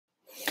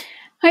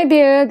Hi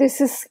there,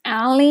 this is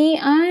Ali.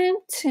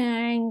 I'm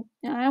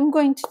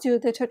going to do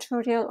the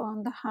tutorial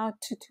on how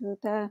to do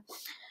the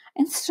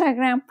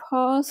Instagram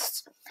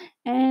post.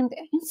 And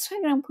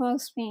Instagram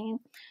post mean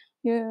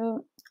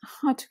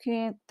how to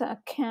create the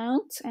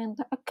account, and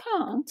the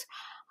account,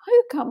 how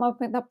you come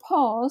up with the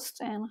post,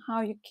 and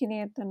how you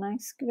create the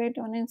nice grid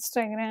on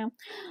Instagram,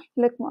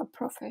 look more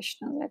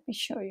professional. Let me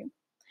show you.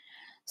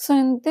 So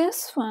in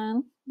this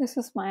one, this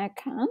is my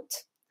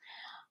account.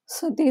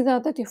 So these are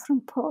the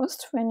different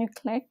posts. When you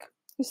click,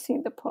 you see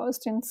the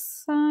post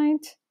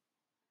inside.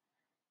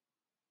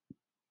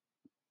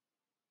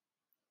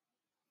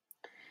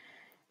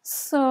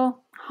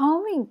 So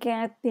how we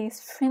get these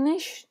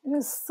finished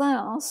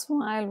results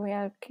while we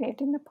are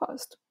creating the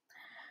post.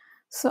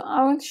 So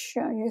I will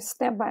show you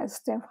step by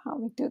step how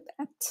we do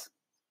that.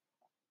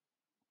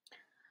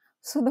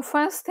 So the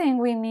first thing,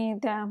 we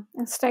need an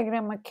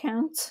Instagram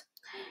account.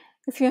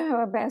 If you have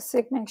a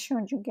basic, make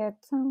sure you get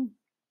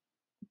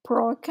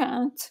pro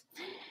account.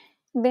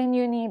 Then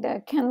you need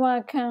a Canva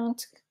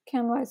account.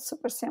 Canva is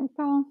super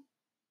simple.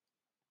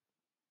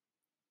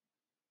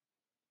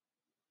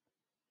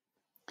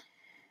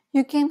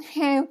 You can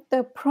have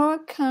the pro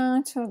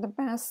account or the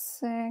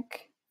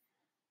basic.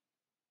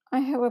 I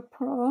have a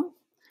pro,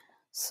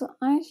 so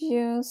I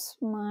use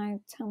my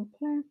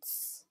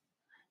templates.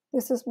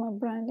 This is my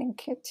branding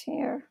kit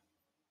here.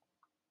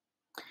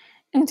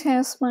 It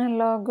has my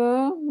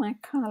logo, my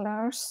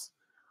colors,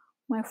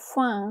 my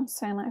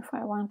fonts, and if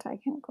I want, I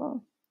can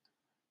go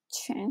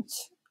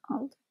change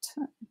all the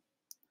time.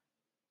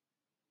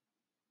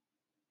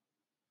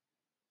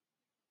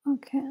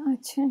 Okay, I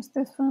changed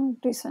this one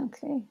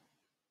recently.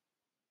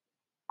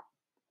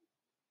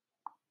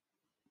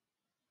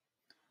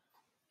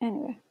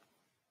 Anyway.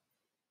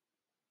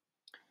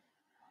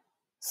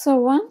 So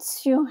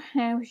once you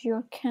have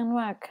your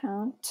Canva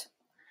account,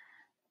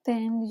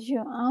 then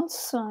you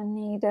also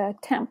need a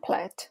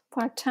template.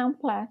 For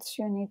templates,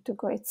 you need to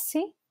go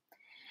Etsy.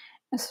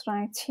 It's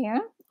right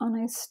here. On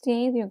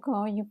Etsy,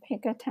 you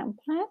pick a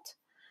template.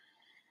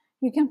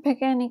 You can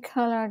pick any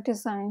color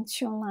designs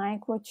you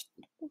like,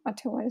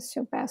 whatever is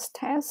your best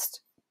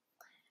taste.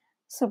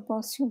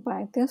 Suppose you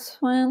buy this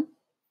one,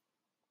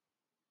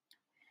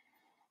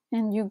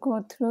 and you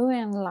go through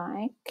and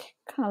like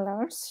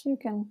colors. You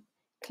can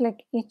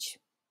click each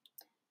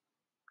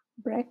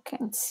brick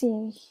and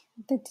see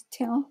the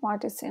detail,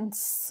 what is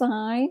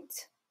inside.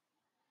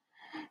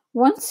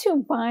 Once you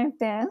buy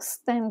this,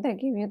 then they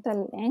give you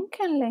the link,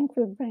 and link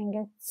will bring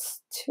it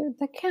to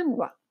the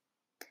Canva.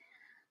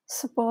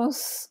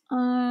 Suppose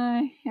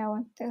I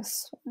have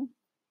this one.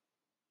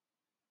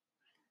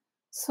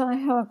 So I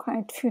have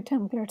quite a few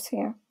templates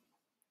here.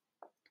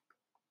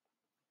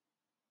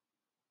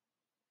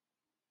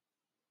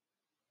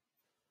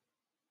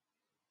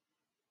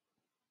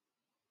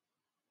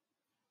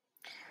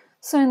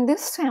 So in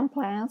these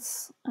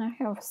templates, I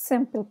have a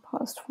simple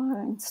post for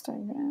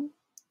Instagram.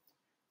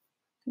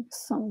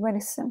 Some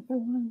very simple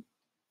one,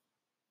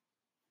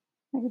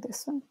 like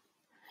this one.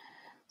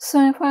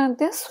 So for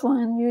this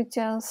one,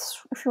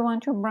 if you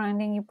want your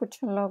branding, you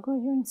put your logo,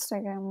 your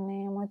Instagram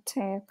name, or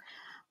tag,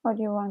 or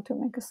you want to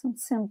make some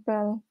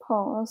simple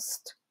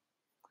post.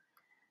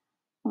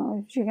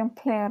 Or you can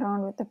play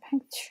around with the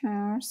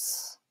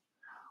pictures.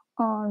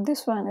 Or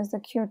this one is the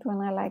cute one,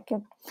 I like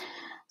it.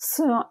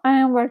 So I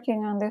am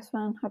working on this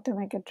one, how to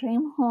make a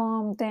dream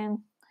home.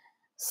 Then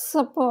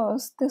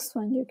suppose this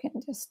one, you can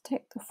just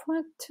take the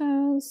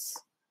photos,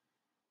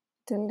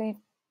 delete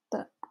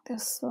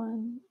this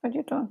one, but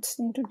you don't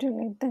need to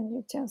delete, then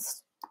you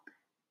just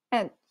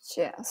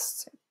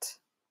adjust it.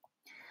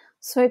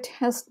 So it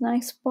has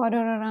nice border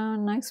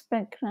around, nice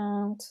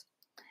background,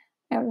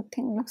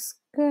 everything looks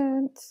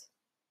good,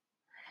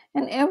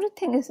 and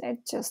everything is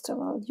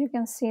adjustable. You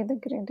can see the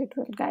grid, it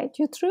will guide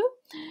you through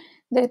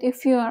that.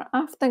 If you are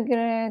off the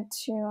grid,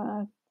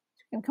 you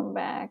can come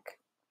back,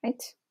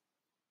 right?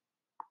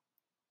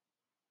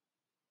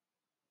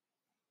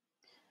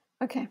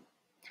 Okay,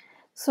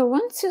 so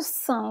once you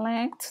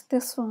select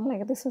this one,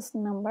 like this is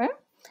number,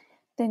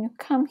 then you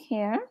come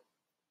here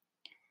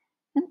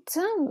and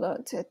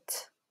download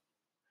it.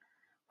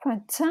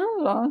 For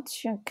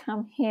download, you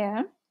come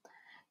here.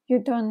 You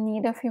don't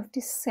need a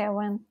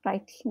 57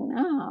 right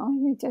now.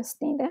 You just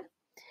need a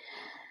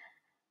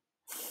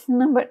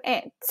number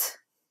 8.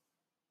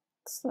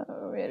 So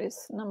where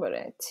is number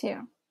 8?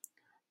 Here.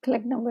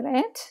 Click number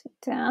 8,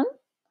 done,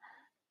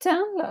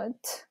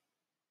 download.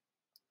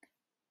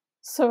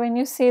 So when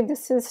you see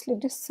this is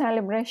little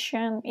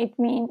celebration, it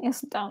means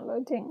it's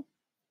downloading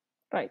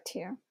right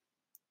here.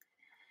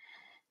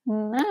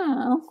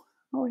 Now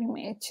our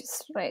image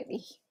is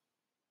ready.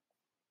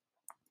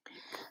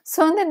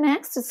 So in the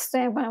next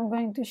step, I'm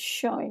going to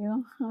show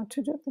you how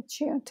to do the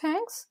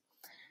geotags.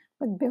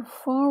 But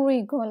before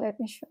we go, let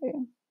me show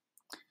you.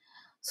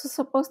 So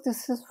suppose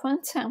this is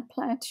one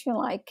template, you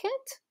like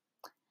it,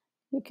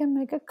 you can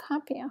make a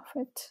copy of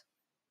it,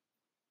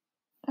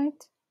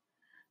 right?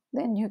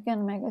 Then you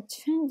can make a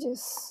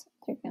changes.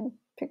 You can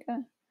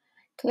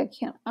click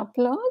here,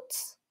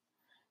 uploads.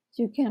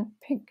 You can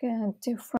pick a different